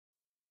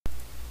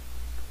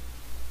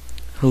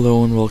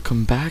Hello and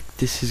welcome back.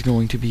 This is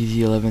going to be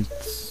the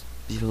 11th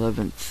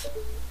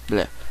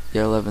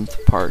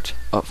part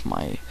of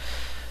my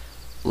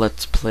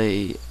Let's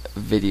Play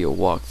video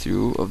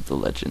walkthrough of The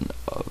Legend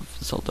of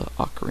Zelda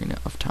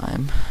Ocarina of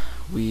Time.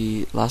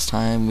 Last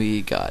time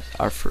we got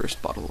our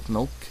first bottle of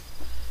milk,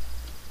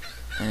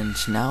 and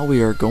now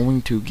we are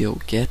going to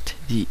go get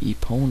the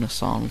Epona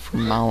song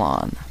from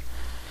Malon,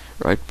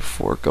 right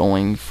before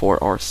going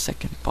for our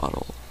second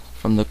bottle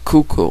from the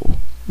Cuckoo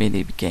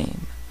mini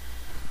game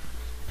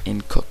in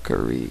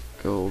Ocarina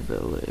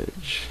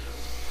Village.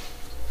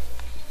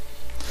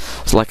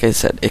 So like I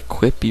said,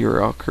 equip your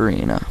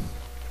ocarina.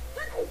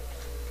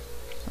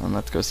 And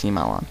let's go see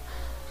Malon.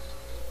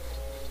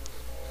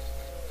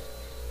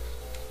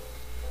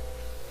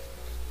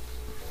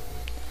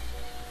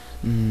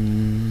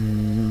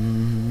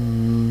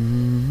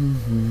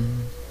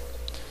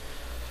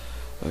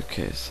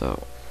 Okay,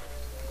 so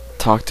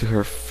talk to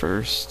her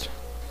first,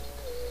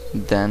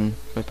 then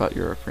whip out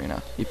your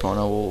ocarina.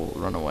 Epona will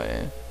run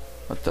away.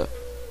 What the?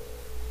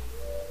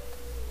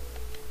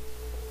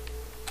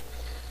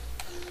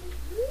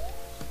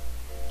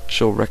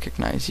 She'll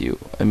recognize you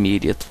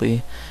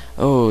immediately.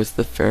 Oh, it's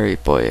the fairy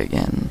boy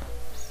again.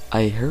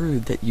 I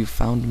heard that you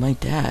found my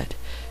dad.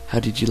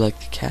 How did you like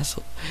the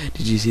castle?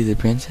 Did you see the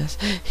princess?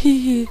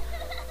 Hee.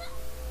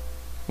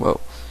 Whoa.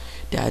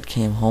 Dad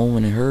came home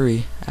in a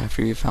hurry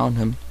after you found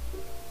him.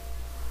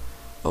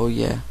 Oh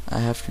yeah, I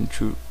have to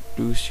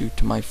introduce you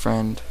to my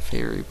friend,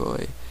 fairy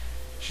boy.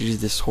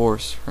 She's this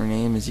horse. Her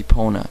name is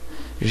Epona.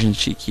 Isn't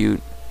she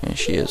cute? Yeah,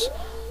 she is.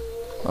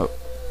 Oh.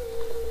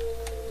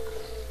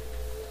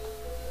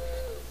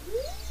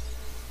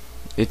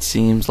 It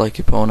seems like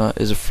Epona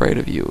is afraid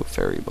of you,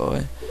 fairy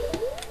boy.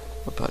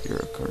 What about your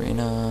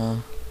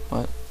ocarina?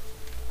 What?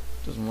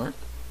 Doesn't work?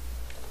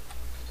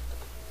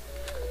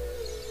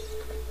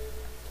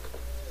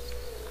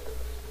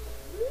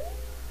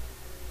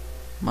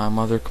 My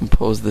mother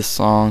composed this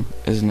song.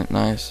 Isn't it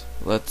nice?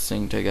 Let's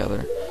sing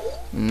together.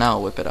 Now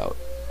whip it out.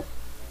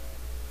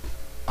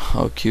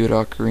 How cute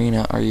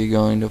ocarina. Are you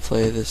going to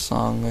play this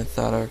song with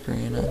that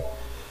ocarina?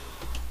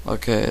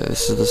 Okay,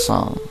 this is the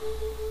song.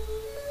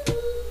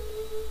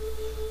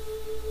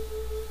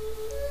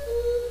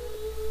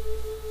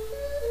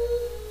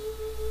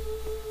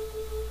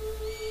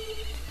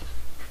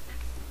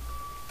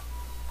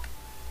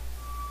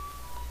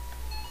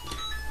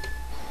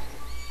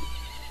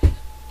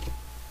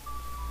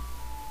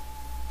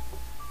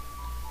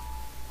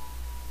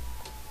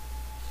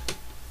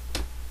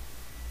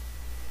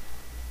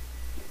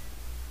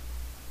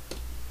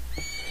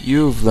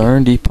 You've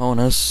learned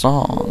Epona's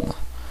song.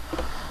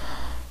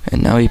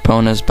 And now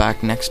Epona's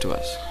back next to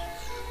us.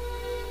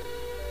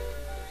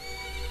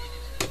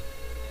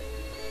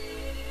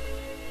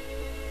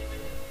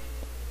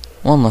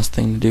 One last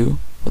thing to do.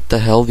 What the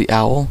hell, the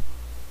owl?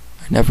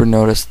 I never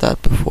noticed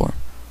that before.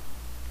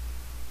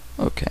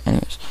 Okay,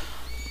 anyways.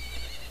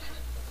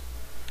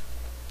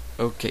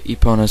 Okay,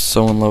 Epona's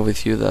so in love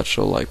with you that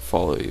she'll like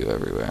follow you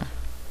everywhere.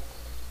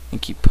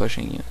 And keep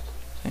pushing you.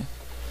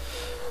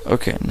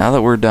 Okay, now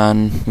that we're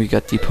done, we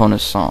got the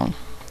Epona's song.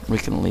 We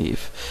can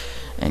leave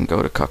and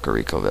go to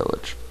Ocarina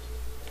Village.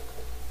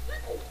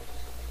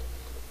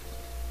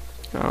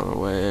 Get out of the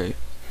way.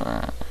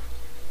 Alright.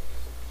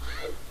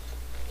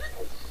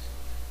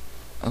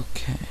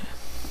 Okay.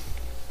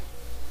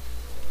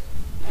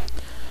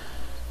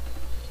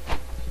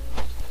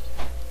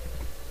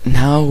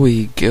 Now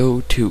we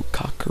go to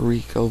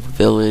Ocarina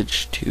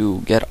Village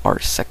to get our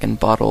second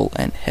bottle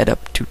and head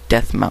up to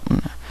Death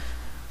Mountain.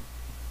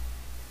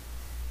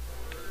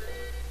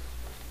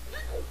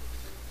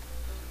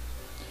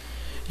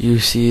 You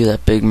see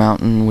that big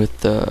mountain with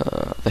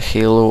the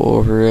halo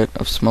over it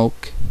of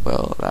smoke?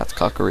 Well, that's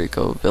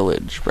Ocarina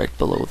Village right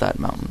below that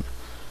mountain.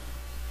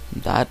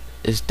 That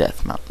is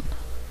Death Mountain.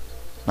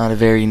 Not a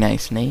very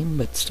nice name,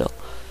 but still.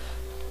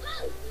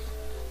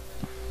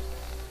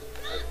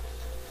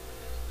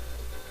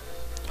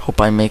 Hope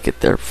I make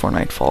it there before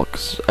nightfall,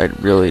 because I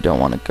really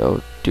don't want to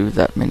go do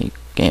that mini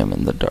game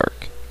in the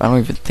dark. I don't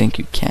even think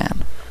you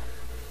can.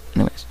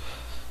 Anyways.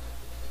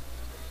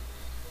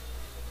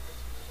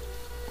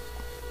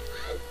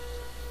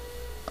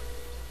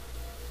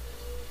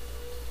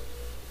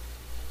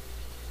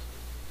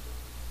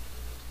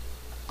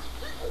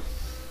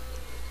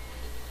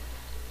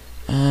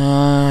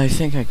 I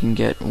think I can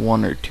get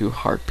 1 or 2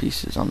 heart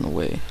pieces on the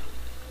way.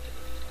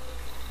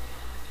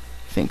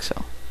 I think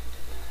so.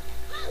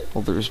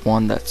 Well, there's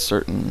one that's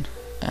certain.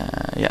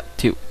 Yeah,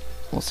 2.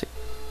 We'll see.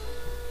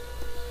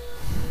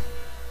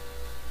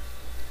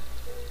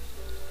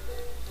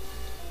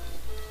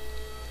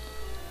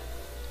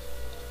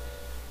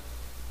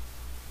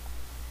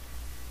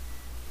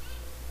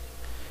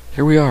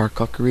 Here we are,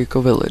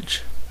 Ocarina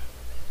Village.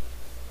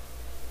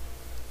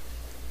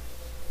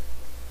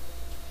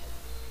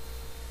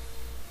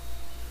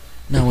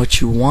 Now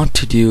what you want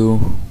to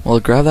do,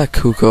 well, grab that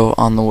cuckoo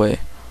on the way.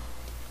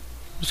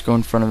 Just go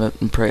in front of it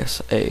and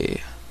press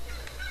A.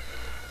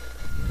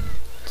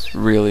 It's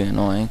really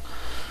annoying.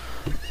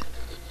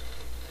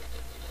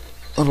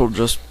 It'll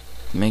just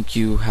make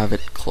you have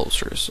it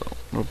closer so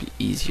it'll be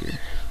easier.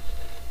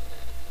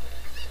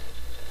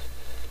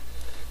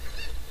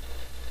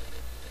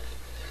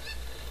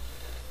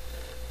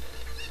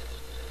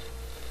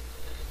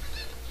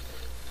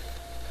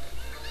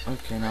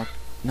 Okay,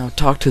 now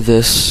talk to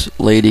this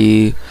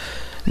lady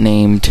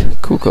named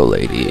Cuckoo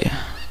Lady.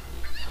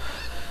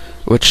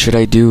 What should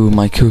I do?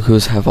 My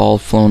cuckoos have all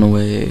flown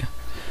away.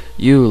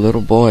 You,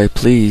 little boy,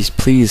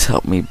 please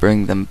help me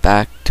bring them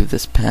back to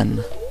this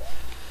pen.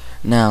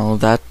 Now,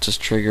 that just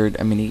triggered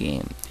a mini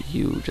game.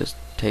 You just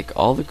take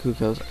all the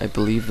cuckoos, I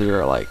believe there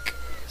are like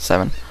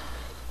 7,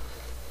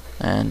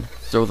 and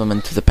throw them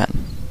into the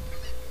pen.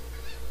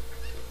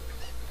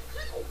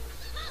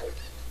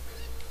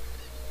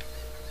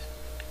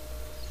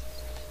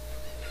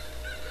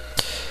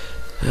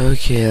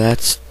 Okay,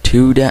 that's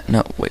 2 down.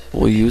 No, wait,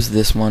 we'll use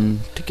this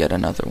one to get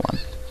another one.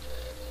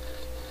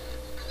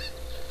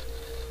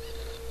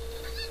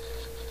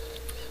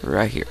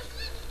 Right here.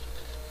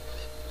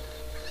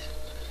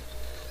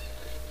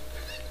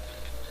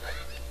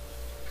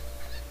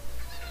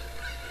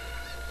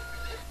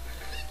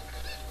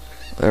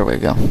 There we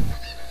go.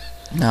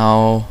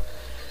 Now,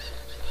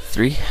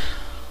 3.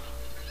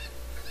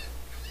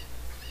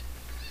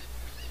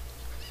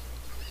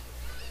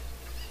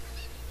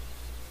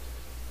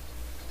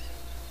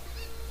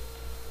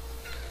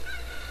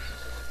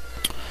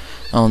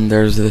 Oh, and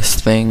there's this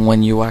thing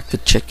when you whack the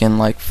chicken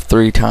like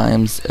 3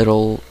 times,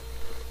 it'll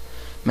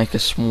make a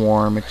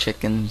swarm of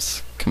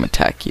chickens come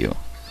attack you.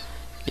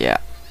 Yeah.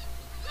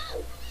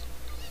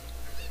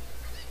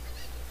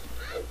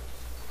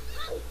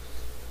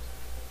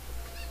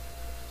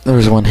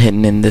 There's one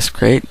hidden in this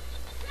crate.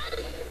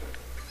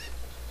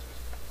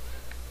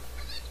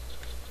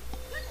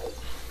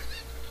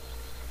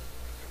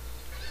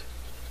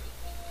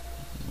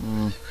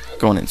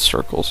 Going in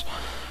circles.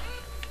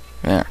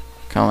 There.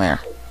 Come here.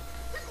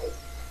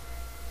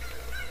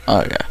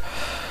 Okay.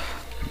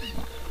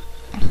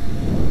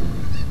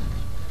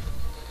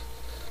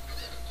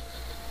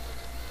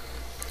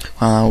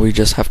 We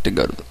just have to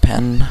go to the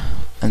pen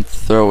and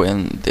throw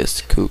in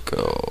this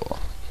cuckoo.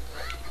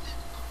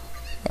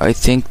 I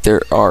think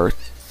there are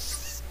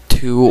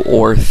 2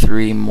 or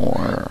 3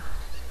 more.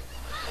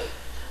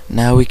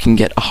 Now we can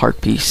get a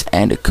heart piece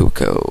and a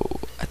cuckoo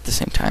at the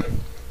same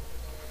time.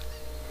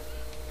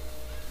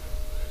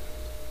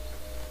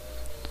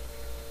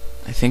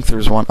 I think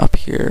there's one up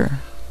here.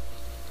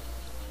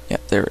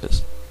 Yep, there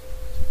is.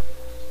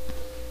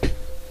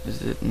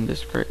 Is it in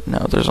this crate? No,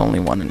 there's only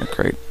one in the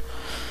crate.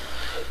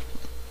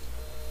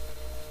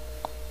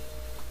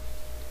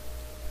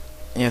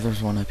 Yeah,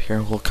 there's one up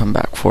here. We'll come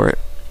back for it.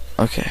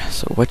 Okay,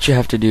 so what you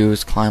have to do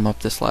is climb up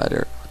this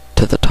ladder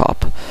to the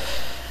top.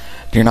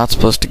 You're not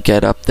supposed to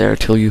get up there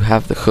till you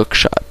have the hook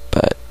shot,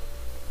 but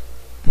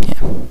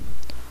yeah.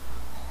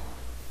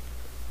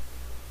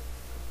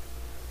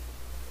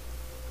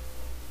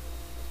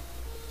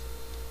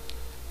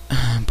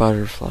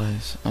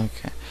 Butterflies.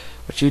 Okay.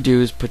 What you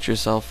do is put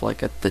yourself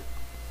like at the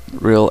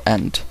real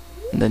end,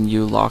 and then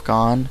you lock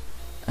on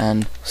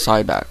and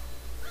side back.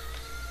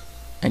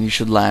 And you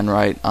should land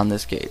right on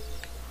this gate.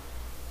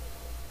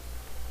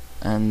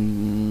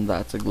 And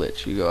that's a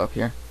glitch. You go up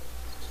here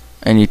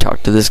and you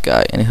talk to this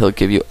guy and he'll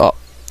give you, oh,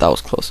 that was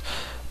close.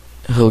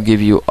 He'll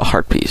give you a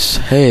heart piece.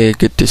 Hey,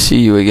 good to see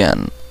you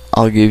again.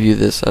 I'll give you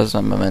this as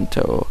a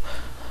memento.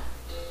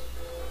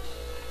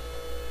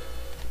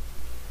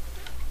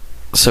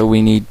 So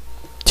we need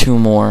 2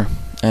 more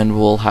and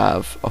we'll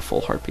have a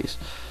full heart piece.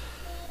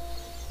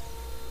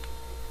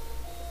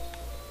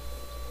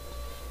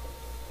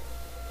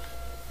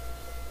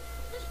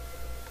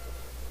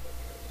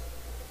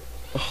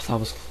 Oh, that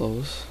was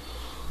close.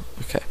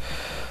 Okay.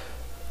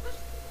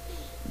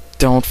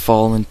 Don't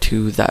fall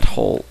into that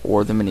hole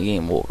or the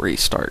minigame will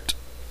restart,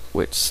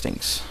 which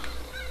stinks.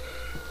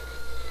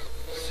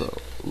 So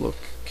look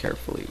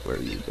carefully where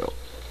you go.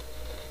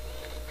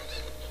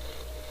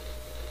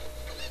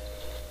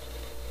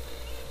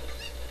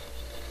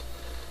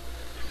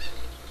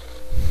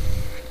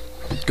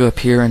 Go up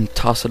here and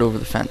toss it over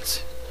the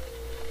fence.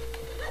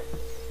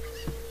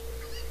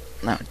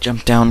 Now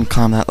jump down and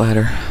climb that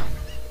ladder.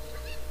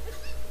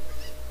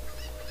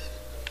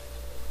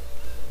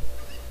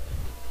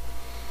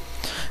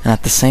 And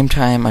at the same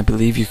time, I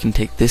believe you can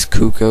take this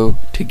cuckoo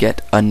to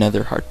get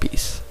another heart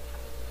piece.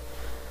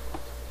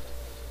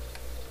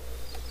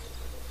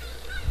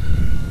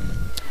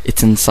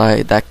 It's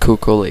inside that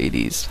cuckoo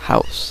lady's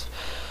house.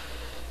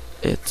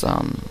 It's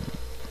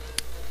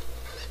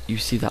you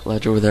see that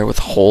ledge over there with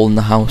a hole in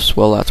the house?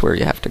 Well, that's where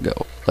you have to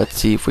go. Let's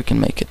see if we can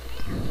make it.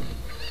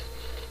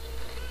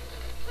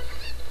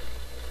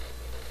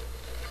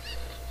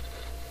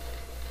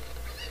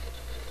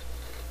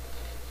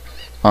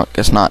 Oh,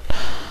 guess not.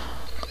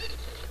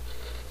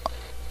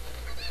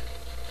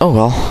 Oh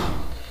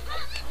well.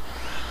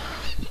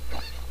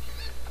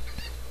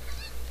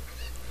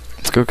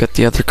 Let's go get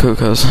the other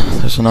cuckoos.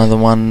 There's another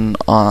one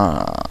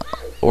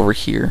over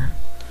here.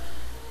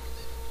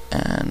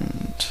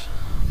 And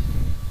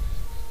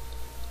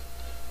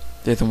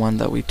they're the one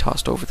that we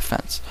tossed over the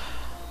fence.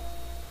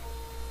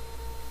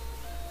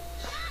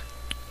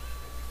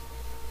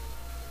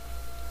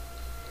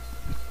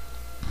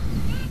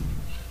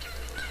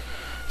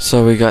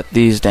 So we got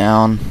these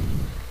down,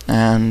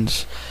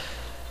 and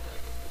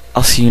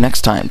I'll see you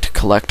next time to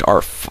collect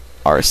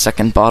our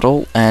second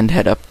bottle and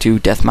head up to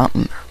Death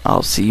Mountain.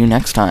 I'll see you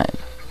next time.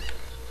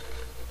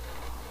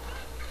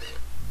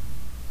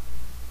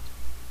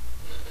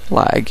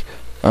 Lag.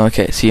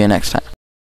 Okay, see you next time.